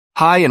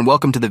Hi and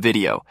welcome to the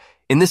video.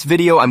 In this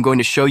video, I'm going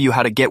to show you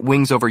how to get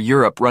Wings Over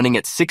Europe running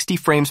at 60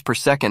 frames per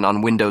second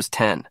on Windows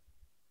 10.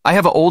 I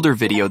have an older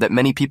video that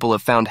many people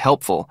have found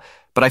helpful,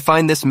 but I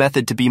find this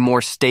method to be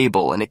more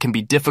stable and it can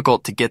be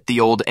difficult to get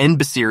the old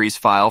NB series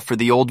file for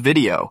the old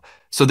video.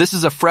 So this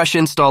is a fresh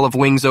install of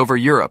Wings Over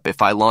Europe.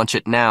 If I launch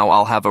it now,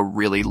 I'll have a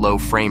really low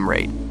frame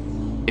rate.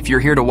 If you're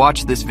here to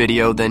watch this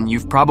video, then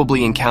you've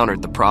probably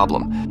encountered the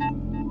problem.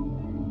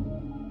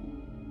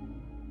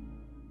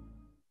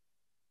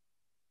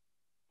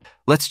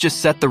 Let's just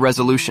set the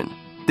resolution.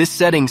 This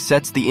setting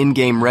sets the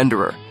in-game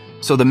renderer,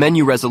 so the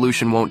menu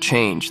resolution won't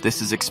change.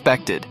 This is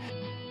expected.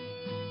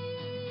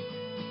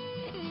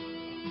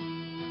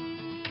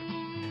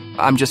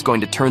 I'm just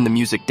going to turn the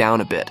music down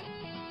a bit.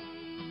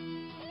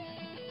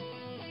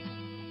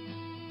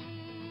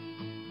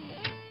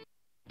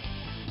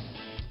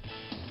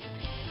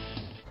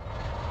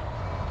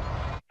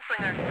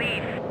 Slinger,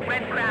 lead,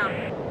 red crown.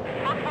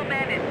 Multiple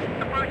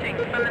bandits approaching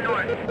from the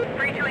north.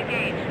 Free to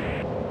engage.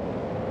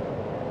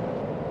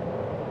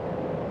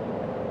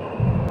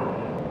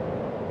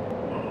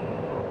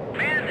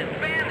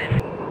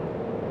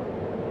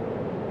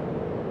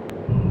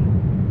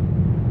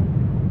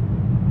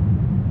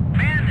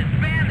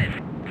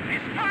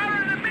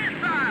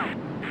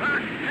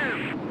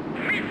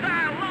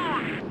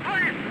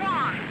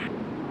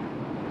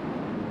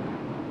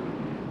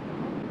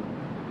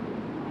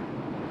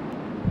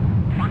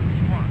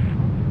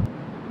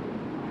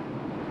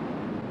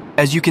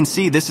 As you can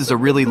see, this is a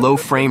really low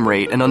frame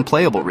rate and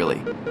unplayable really.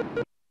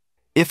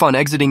 If on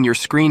exiting your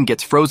screen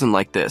gets frozen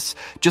like this,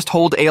 just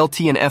hold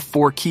Alt and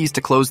F4 keys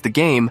to close the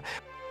game.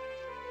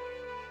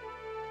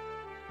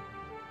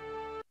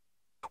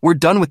 We're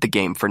done with the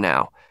game for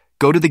now.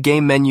 Go to the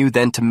game menu,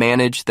 then to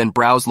manage, then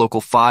browse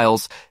local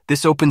files.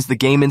 This opens the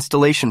game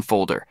installation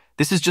folder.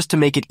 This is just to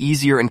make it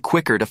easier and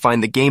quicker to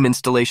find the game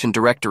installation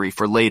directory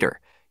for later.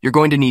 You're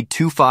going to need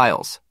two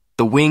files: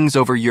 the Wings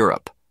Over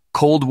Europe,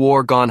 Cold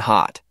War Gone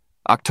Hot,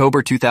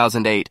 October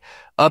 2008,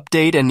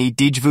 update and need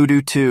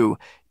voodoo 2.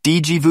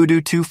 voodoo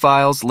 2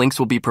 files, links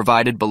will be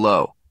provided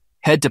below.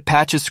 Head to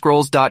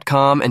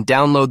patchescrolls.com and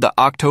download the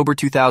October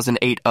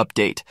 2008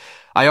 update.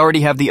 I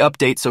already have the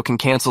update, so can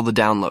cancel the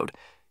download.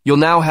 You'll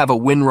now have a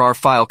WinRAR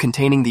file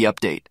containing the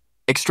update.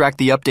 Extract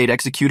the update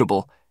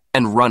executable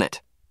and run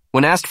it.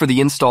 When asked for the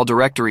install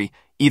directory,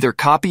 either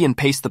copy and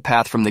paste the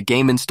path from the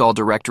game install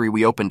directory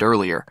we opened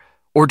earlier,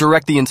 or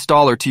direct the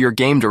installer to your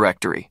game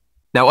directory.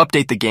 Now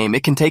update the game,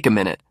 it can take a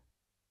minute.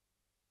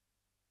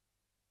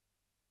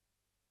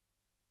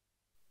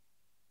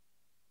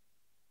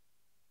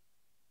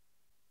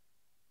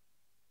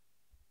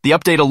 The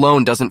update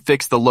alone doesn't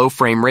fix the low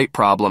frame rate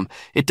problem.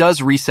 It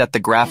does reset the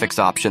graphics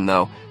option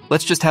though.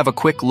 Let's just have a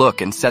quick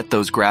look and set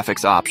those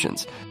graphics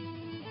options.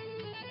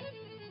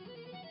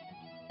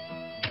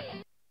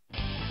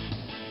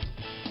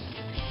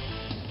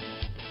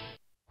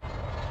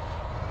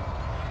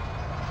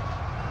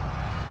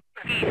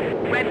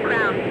 Red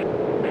crown.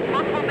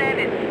 Multiple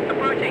bandits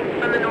approaching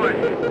from the north.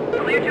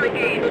 Clear to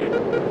engage.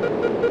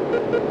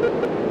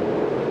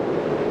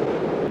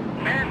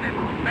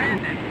 Bandits!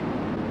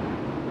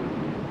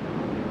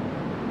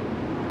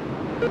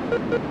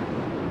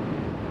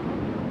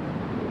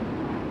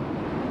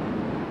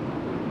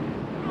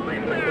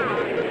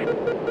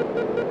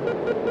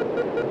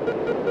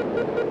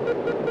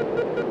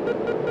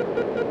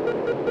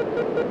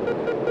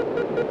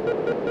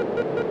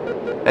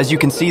 As you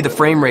can see, the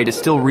frame rate is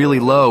still really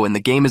low and the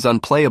game is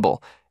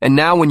unplayable. And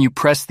now when you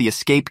press the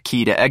escape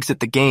key to exit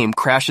the game,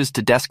 crashes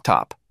to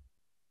desktop.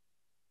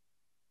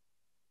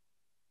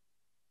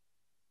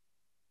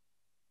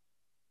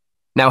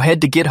 Now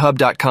head to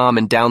github.com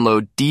and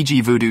download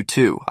voodoo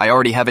 2. I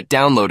already have it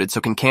downloaded,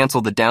 so can cancel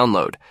the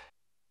download.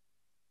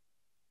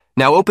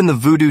 Now open the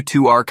Voodoo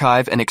 2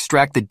 archive and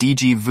extract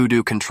the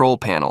voodoo control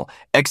panel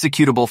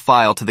executable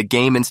file to the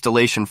game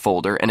installation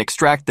folder and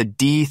extract the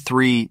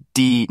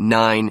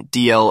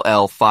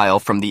D3D9DLL file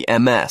from the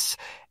MS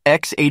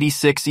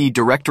x86e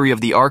directory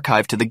of the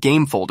archive to the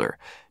game folder.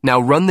 Now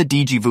run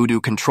the voodoo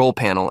control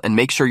panel and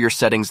make sure your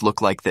settings look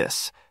like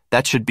this.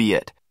 That should be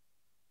it.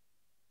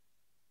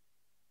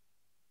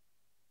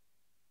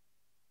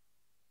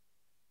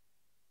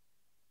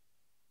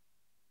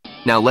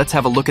 Now let's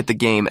have a look at the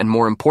game and,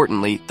 more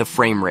importantly, the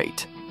frame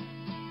rate.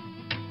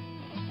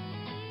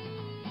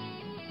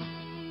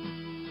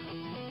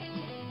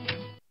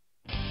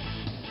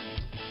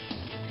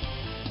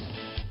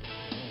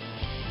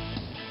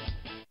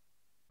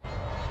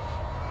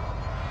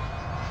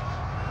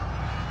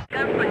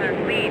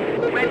 Gunslinger, lead,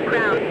 red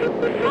crown.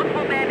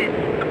 Multiple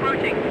bandits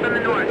approaching from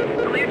the north.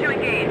 Clear to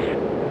engage.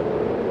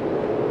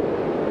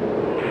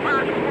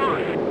 Fox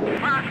 1.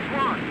 Fox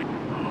 1.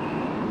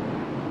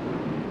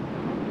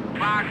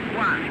 Fox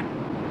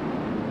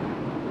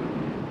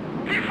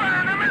 1. He's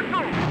firing a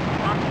missile!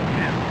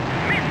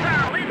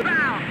 Missile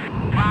inbound!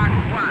 Fox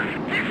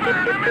 1. He's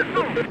firing a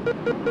missile!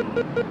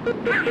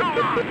 Missile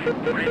launch!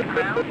 Red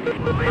crown.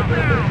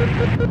 Inbound!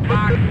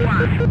 Fox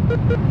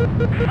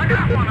 1. I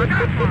got one!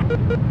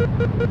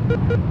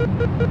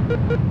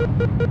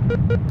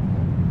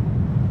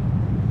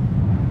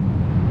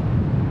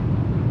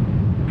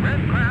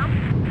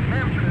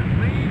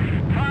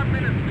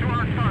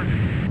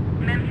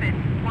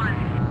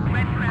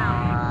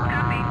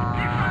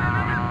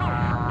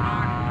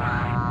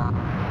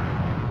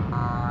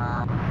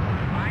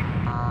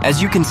 As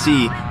you can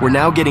see, we're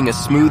now getting a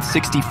smooth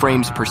 60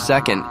 frames per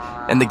second,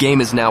 and the game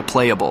is now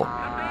playable.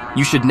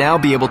 You should now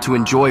be able to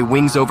enjoy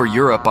Wings Over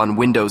Europe on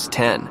Windows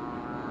 10.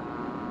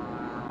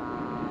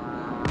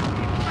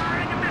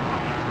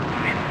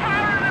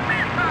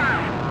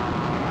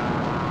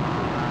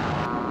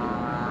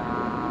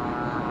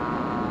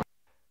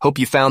 Hope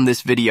you found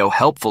this video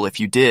helpful. If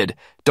you did,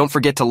 don't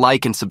forget to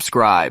like and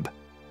subscribe.